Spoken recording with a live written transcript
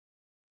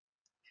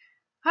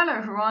Hello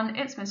everyone,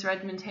 it's Miss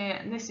Redmond here,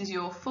 and this is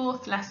your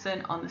fourth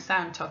lesson on the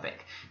sound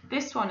topic.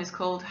 This one is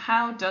called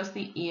How Does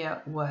the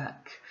Ear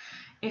Work?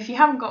 If you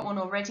haven't got one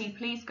already,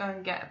 please go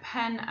and get a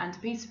pen and a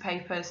piece of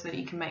paper so that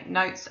you can make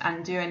notes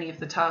and do any of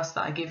the tasks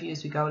that I give you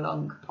as we go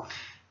along.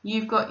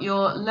 You've got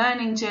your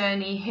learning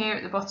journey here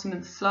at the bottom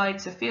of the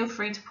slide, so feel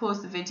free to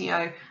pause the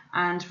video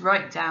and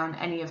write down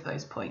any of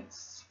those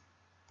points.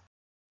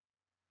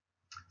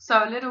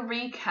 So a little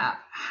recap,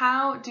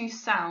 how do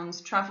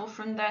sounds travel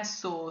from their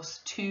source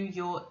to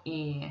your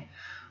ear?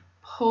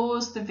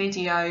 Pause the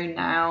video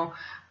now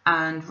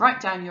and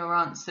write down your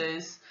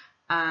answers,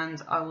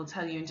 and I will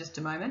tell you in just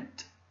a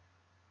moment.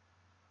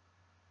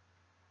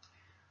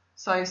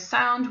 So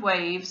sound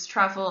waves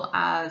travel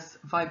as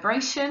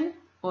vibration,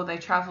 or they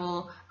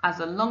travel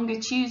as a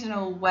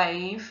longitudinal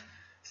wave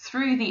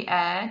through the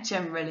air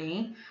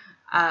generally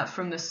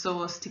from the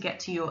source to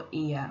get to your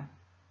ear.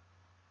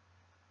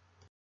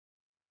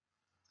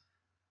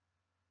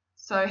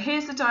 So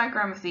here's the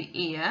diagram of the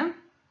ear,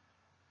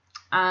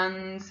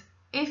 and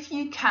if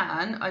you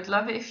can, I'd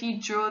love it if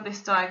you draw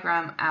this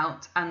diagram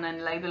out and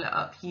then label it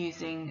up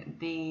using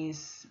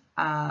these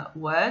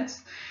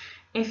words.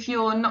 If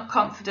you're not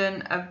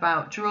confident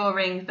about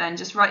drawing, then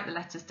just write the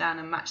letters down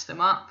and match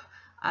them up.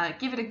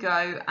 Give it a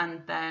go,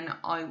 and then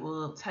I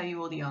will tell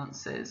you all the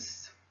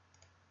answers.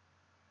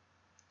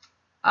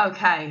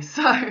 Okay,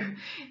 so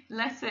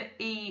letter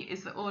E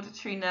is the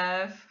auditory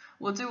nerve.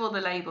 We'll do all the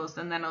labels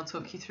and then I'll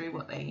talk you through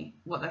what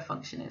their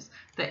function is.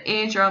 The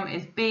eardrum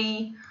is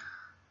B,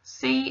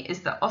 C is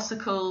the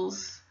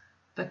ossicles,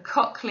 the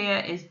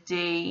cochlea is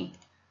D,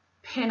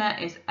 pinna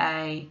is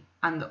A,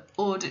 and the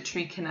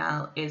auditory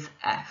canal is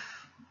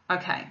F.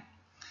 Okay,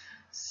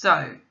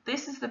 so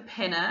this is the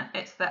pinna.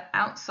 It's the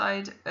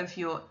outside of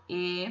your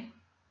ear,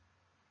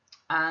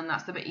 and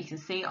that's the bit you can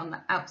see on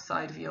the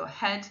outside of your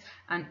head,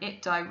 and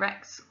it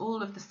directs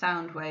all of the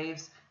sound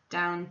waves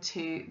down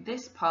to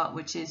this part,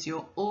 which is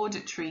your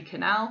auditory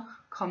canal,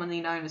 commonly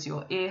known as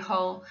your ear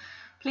hole.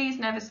 Please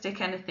never stick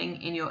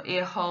anything in your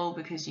ear hole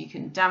because you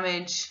can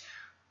damage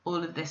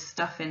all of this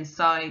stuff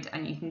inside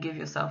and you can give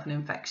yourself an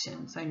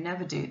infection, so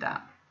never do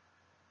that.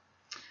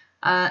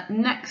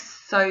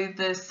 Next, so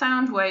the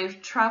sound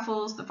wave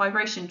travels, the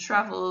vibration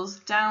travels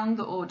down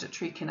the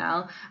auditory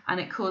canal, and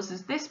it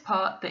causes this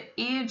part, the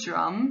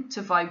eardrum,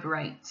 to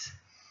vibrate.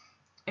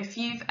 If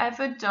you've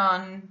ever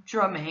done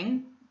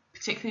drumming,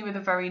 particularly with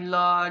a very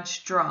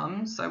large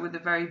drum, so with a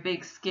very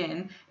big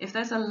skin, if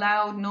there's a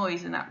loud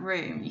noise in that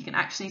room, you can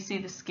actually see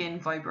the skin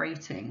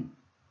vibrating.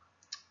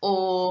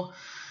 Or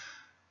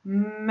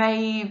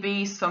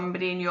maybe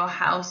somebody in your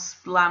house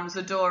slams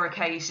a door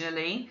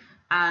occasionally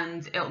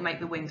and it'll make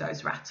the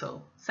windows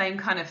rattle. Same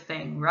kind of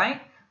thing, right?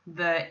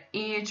 The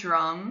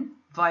eardrum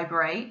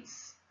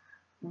vibrates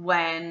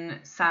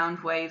when sound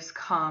waves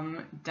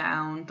come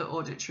down the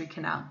auditory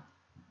canal.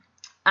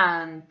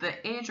 And the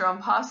eardrum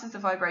passes the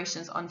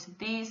vibrations onto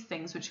these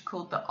things, which are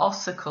called the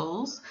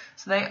ossicles.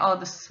 So they are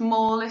the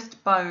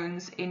smallest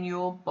bones in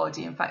your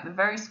body. In fact, the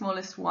very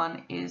smallest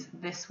one is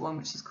this one,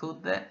 which is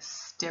called the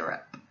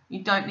stirrup.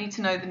 You don't need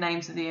to know the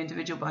names of the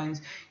individual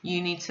bones. You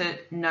need to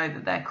know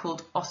that they're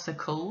called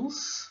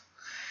ossicles.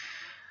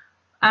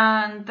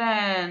 And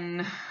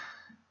then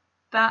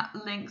that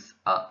links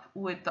up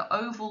with the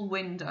oval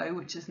window,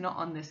 which is not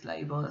on this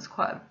label.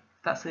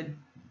 That's a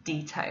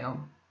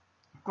detail.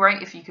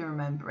 Great if you can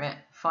remember it,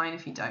 fine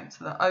if you don't.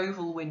 So the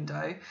oval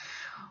window,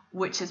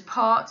 which is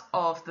part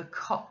of the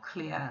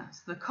cochlea.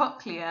 So the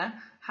cochlea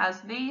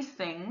has these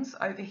things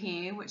over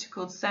here, which are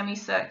called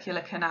semicircular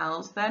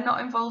canals. They're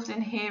not involved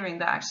in hearing,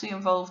 they're actually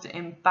involved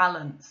in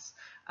balance.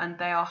 And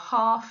they are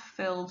half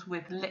filled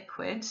with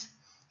liquid,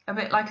 a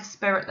bit like a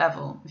spirit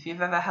level. If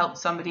you've ever helped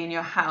somebody in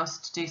your house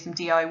to do some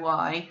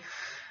DIY,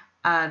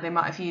 they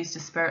might have used a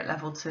spirit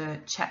level to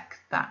check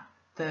that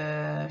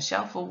the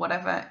shelf or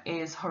whatever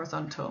is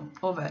horizontal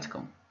or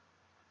vertical.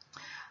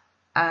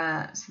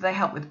 So they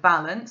help with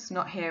balance,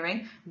 not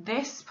hearing.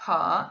 This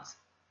part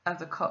of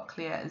the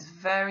cochlea is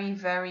very,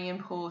 very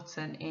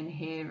important in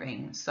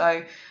hearing.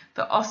 So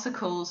the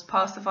ossicles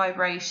pass the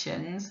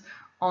vibrations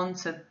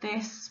onto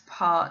this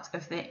part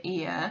of the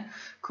ear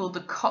called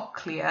the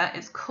cochlea.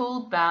 It's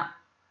called that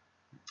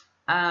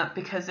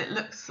because it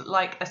looks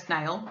like a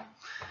snail.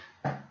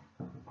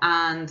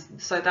 And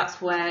so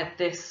that's where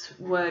this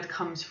word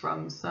comes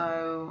from.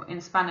 So in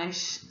Spanish,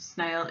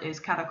 snail is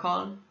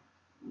caracol.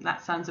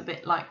 That sounds a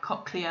bit like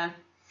cochlea.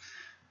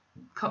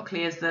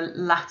 Cochlea is the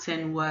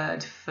Latin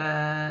word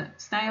for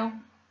snail,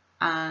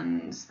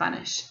 and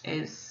Spanish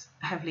is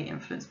heavily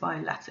influenced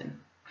by Latin.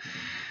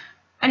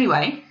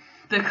 Anyway,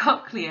 the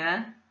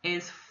cochlea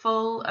is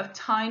full of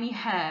tiny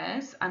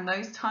hairs, and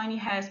those tiny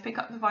hairs pick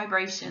up the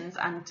vibrations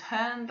and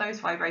turn those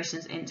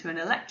vibrations into an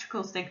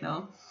electrical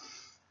signal,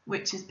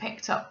 which is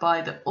picked up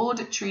by the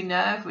auditory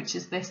nerve, which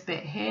is this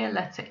bit here,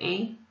 letter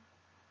E.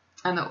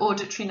 And the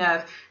auditory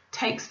nerve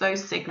takes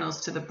those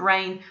signals to the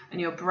brain,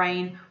 and your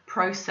brain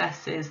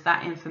processes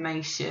that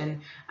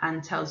information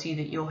and tells you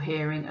that you're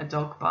hearing a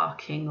dog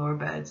barking or a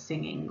bird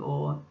singing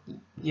or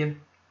your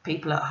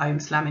people at home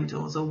slamming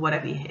doors or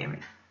whatever you're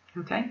hearing.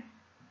 Okay?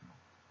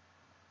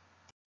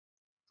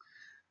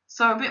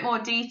 So a bit more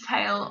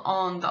detail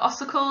on the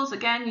ossicles.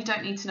 Again, you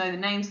don't need to know the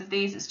names of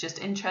these, it's just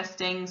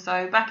interesting.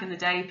 So back in the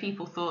day,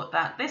 people thought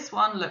that this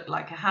one looked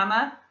like a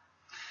hammer,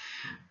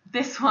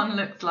 this one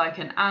looked like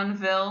an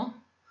anvil,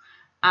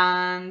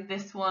 and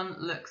this one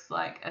looks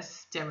like a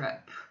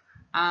stirrup.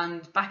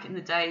 And back in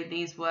the day,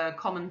 these were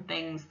common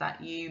things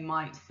that you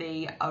might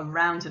see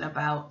around and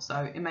about,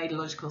 so it made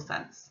logical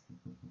sense.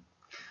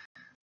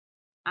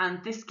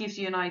 And this gives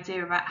you an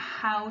idea about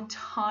how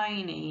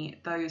tiny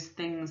those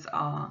things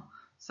are.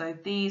 So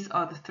these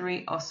are the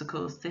 3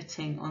 ossicles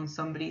sitting on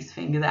somebody's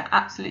finger. They're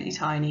absolutely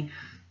tiny,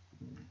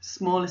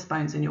 smallest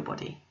bones in your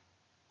body.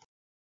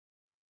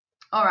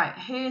 All right,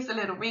 here's a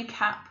little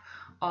recap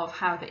of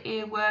how the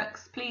ear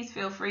works. Please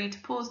feel free to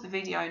pause the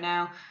video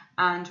now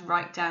and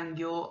write down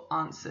your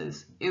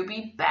answers. It would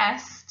be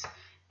best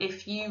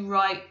if you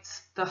write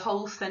the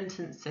whole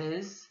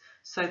sentences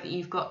so that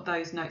you've got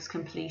those notes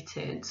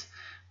completed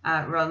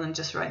rather than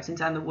just writing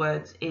down the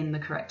words in the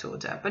correct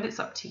order, but it's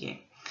up to you.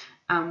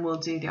 And we'll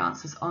do the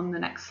answers on the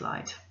next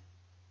slide.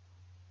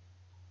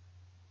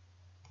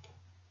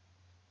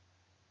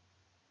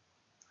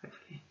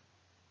 Hopefully.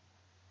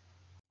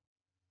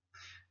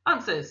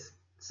 Answers.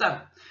 So,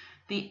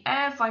 the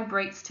air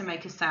vibrates to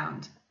make a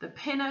sound. The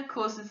pinna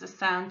causes the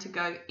sound to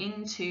go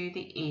into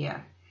the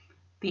ear.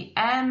 The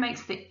air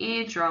makes the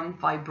eardrum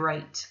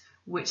vibrate,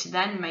 which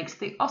then makes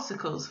the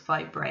ossicles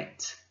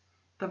vibrate.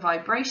 The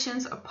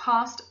vibrations are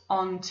passed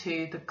on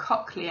to the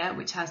cochlea,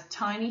 which has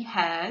tiny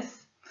hairs.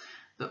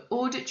 The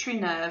auditory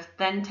nerve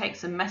then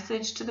takes a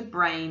message to the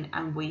brain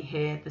and we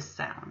hear the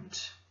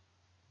sound.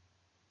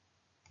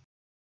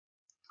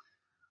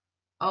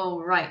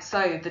 Oh, right,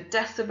 so the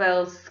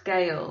decibel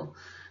scale.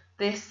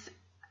 This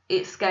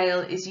scale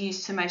is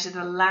used to measure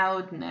the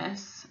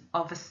loudness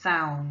of a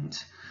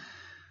sound.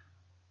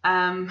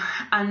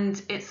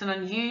 And it's an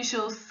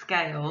unusual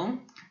scale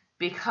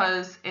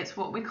because it's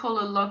what we call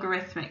a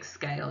logarithmic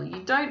scale.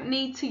 You don't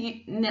need to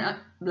you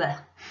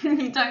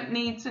don't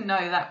need to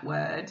know that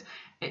word.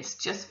 It's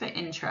just for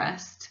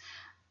interest.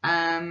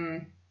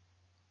 And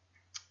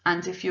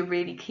if you're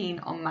really keen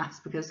on maths,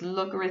 because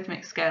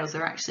logarithmic scales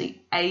are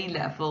actually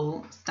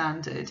A-level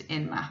standard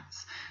in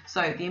maths.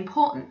 So the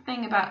important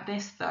thing about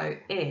this though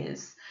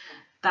is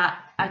that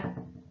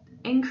an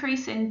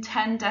increase in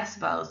 10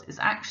 decibels is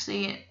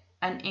actually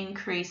an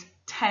increase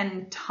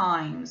 10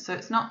 times. So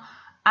it's not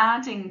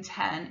adding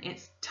 10,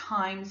 it's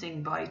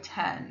timesing by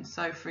 10.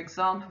 So for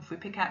example, if we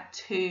pick out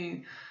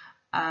 2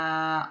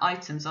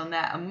 items on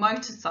there, a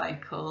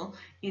motorcycle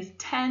is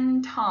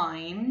 10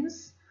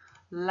 times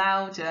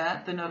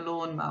louder than a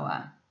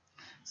lawnmower.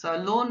 So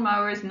a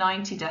lawnmower is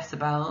 90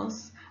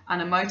 decibels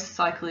and a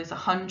motorcycle is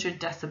 100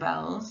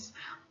 decibels.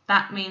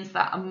 That means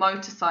that a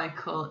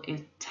motorcycle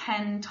is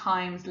 10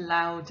 times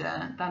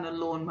louder than a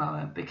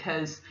lawnmower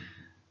because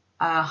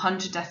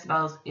 100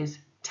 decibels is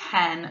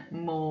 10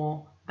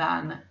 more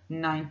than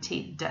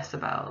 90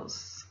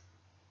 decibels.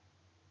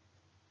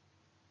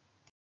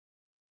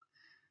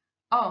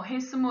 Oh,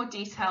 here's some more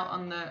detail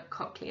on the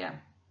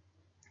cochlea.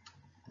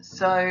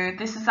 So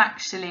this is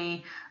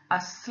actually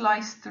a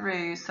slice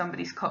through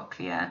somebody's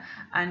cochlea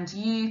and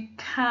you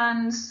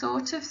can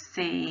sort of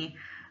see,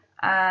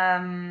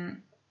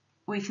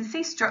 we can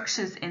see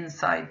structures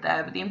inside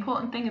there, but the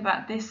important thing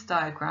about this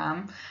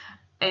diagram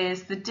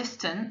is the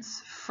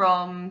distance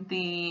from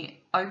the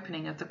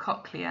opening of the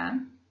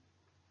cochlea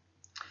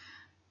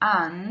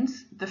and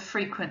the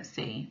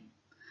frequency.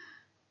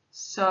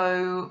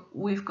 So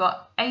we've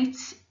got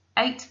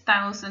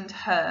 8,000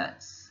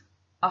 hertz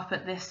up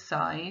at this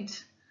side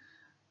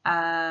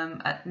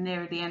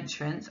near the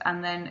entrance,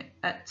 and then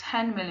at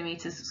 10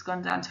 millimeters it's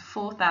gone down to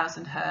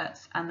 4,000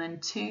 hertz and then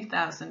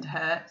 2,000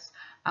 hertz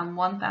and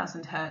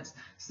 1,000 hertz.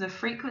 So the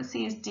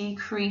frequency is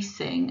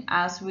decreasing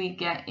as we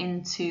get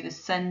into the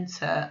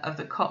center of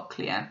the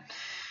cochlea.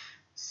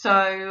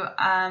 So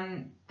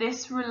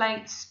this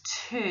relates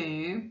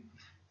to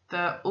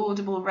the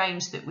audible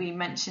range that we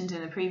mentioned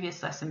in a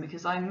previous lesson,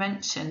 because I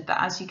mentioned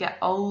that as you get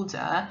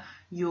older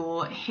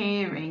your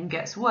hearing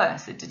gets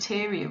worse, it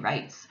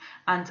deteriorates,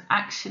 and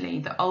actually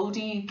the older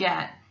you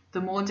get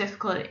the more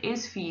difficult it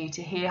is for you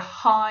to hear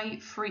high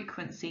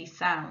frequency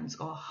sounds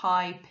or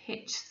high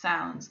pitched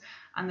sounds.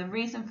 And the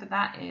reason for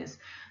that is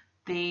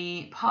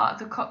the part of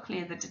the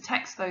cochlea that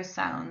detects those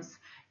sounds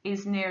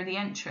is near the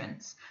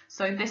entrance.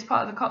 So this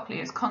part of the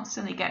cochlea is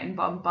constantly getting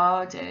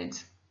bombarded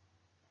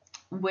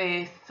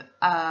with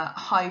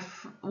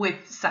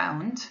with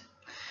sound,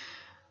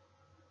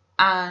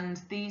 and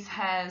these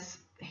hairs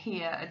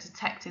here are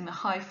detecting the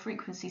high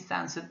frequency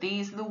sound. So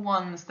these are the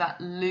ones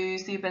that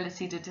lose the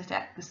ability to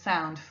detect the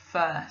sound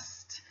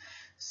first.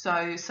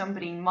 So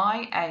somebody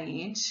my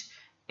age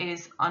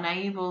is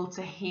unable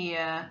to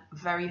hear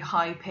very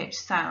high pitched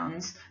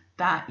sounds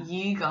that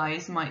you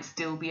guys might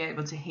still be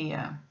able to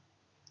hear.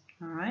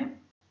 All right.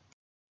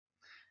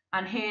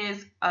 And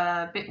here's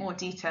a bit more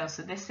detail.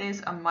 So this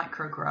is a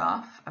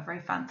micrograph, a very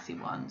fancy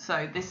one.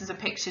 So this is a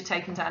picture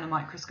taken down a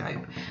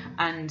microscope,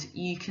 and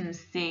you can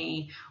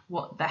see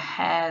what the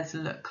hairs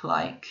look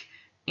like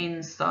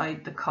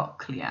inside the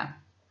cochlea.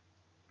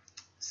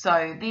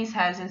 So these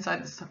hairs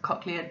inside the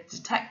cochlea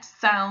detect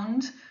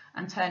sound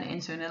and turn it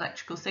into an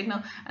electrical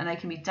signal, and they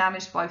can be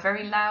damaged by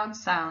very loud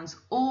sounds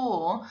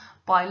or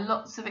by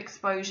lots of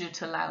exposure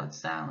to loud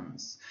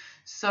sounds.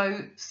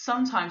 So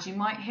sometimes you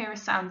might hear a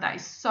sound that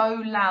is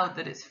so loud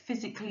that it's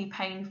physically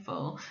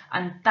painful,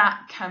 and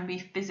that can be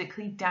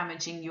physically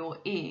damaging your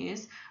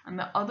ears. And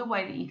the other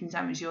way that you can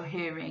damage your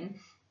hearing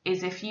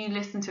is if you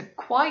listen to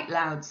quite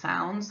loud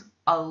sounds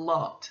a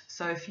lot.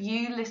 So if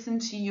you listen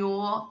to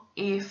your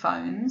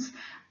earphones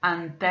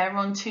and they're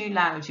on too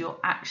loud, you're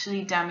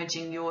actually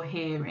damaging your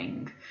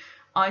hearing.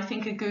 I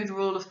think a good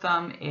rule of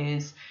thumb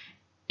is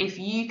if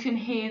you can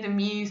hear the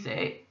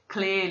music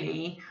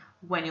clearly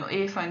when your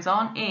earphones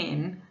aren't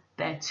in,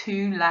 they're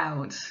too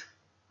loud.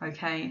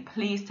 Okay,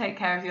 please take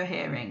care of your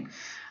hearing.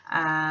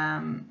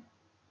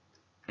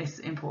 It's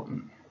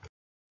important.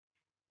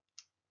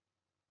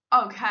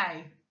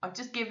 Okay, I've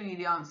just given you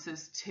the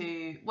answers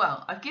to,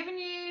 well, I've given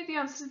you the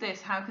answer to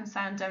this, how can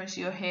sound damage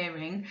your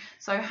hearing?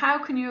 So how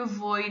can you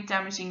avoid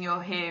damaging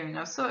your hearing?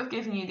 I've sort of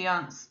given you the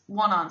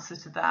one answer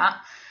to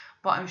that,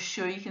 but I'm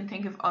sure you can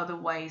think of other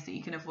ways that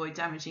you can avoid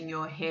damaging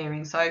your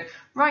hearing. So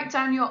write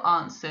down your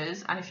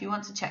answers, and if you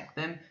want to check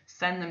them,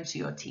 send them to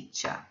your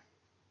teacher.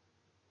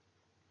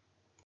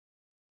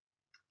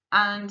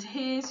 And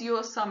here's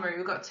your summary.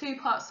 We've got a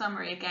two-part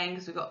summary again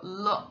because we've got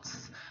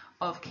lots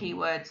of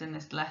keywords in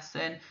this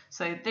lesson.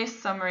 So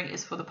this summary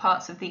is for the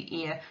parts of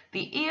the ear.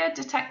 The ear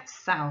detects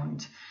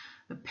sound.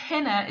 The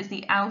pinna is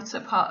the outer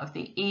part of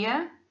the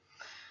ear.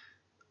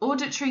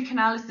 Auditory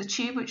canal is the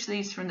tube which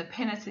leads from the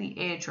pinna to the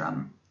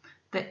eardrum.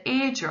 The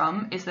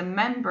eardrum is the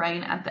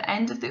membrane at the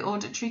end of the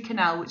auditory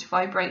canal which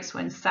vibrates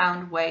when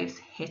sound waves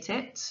hit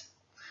it.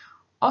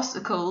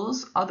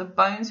 Ossicles are the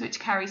bones which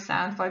carry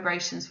sound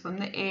vibrations from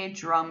the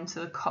eardrum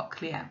to the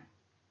cochlea.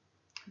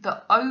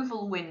 The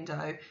oval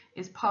window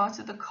is part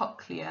of the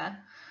cochlea,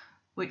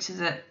 which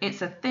is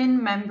it's a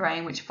thin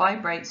membrane which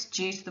vibrates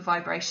due to the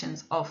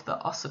vibrations of the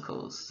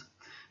ossicles.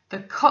 The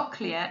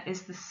cochlea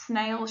is the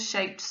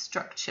snail-shaped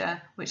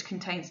structure which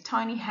contains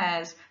tiny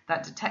hairs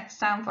that detect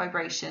sound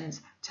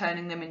vibrations,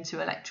 turning them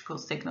into electrical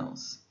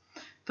signals.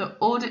 The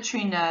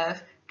auditory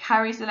nerve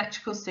carries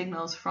electrical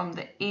signals from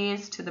the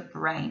ears to the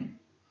brain.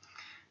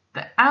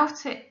 The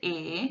outer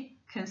ear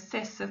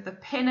consists of the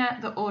pinna,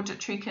 the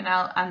auditory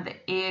canal, and the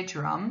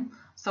eardrum.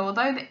 So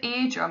although the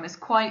eardrum is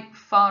quite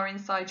far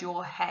inside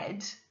your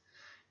head,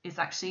 it's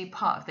actually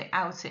part of the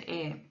outer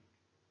ear.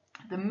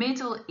 The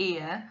middle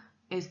ear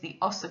is the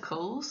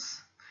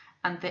ossicles,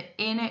 and the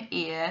inner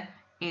ear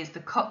is the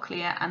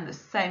cochlea and the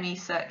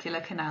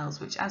semicircular canals,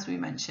 which, as we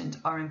mentioned,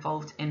 are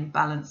involved in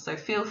balance. So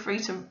feel free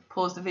to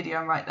pause the video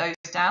and write those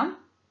down.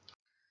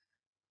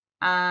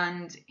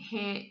 And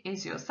here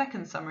is your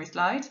second summary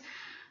slide.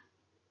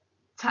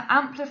 To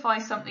amplify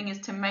something is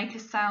to make a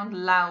sound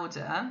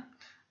louder.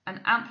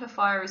 An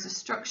amplifier is a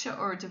structure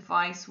or a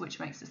device which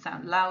makes a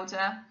sound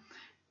louder.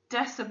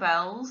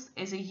 Decibels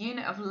is a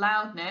unit of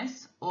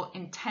loudness or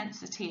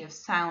intensity of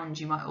sound,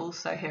 you might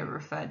also hear it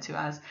referred to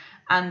as.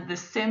 And the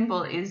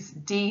symbol is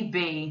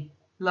dB,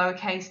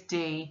 lowercase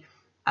d,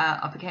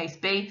 uppercase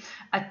B.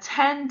 A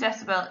 10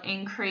 decibel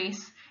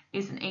increase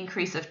is an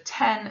increase of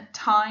 10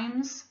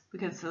 times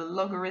because it's a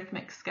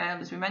logarithmic scale,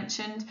 as we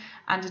mentioned.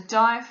 And a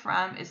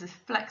diaphragm is a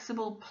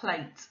flexible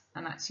plate,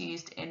 and that's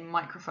used in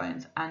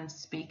microphones and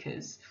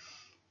speakers.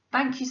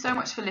 Thank you so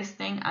much for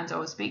listening, and I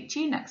will speak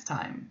to you next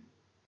time.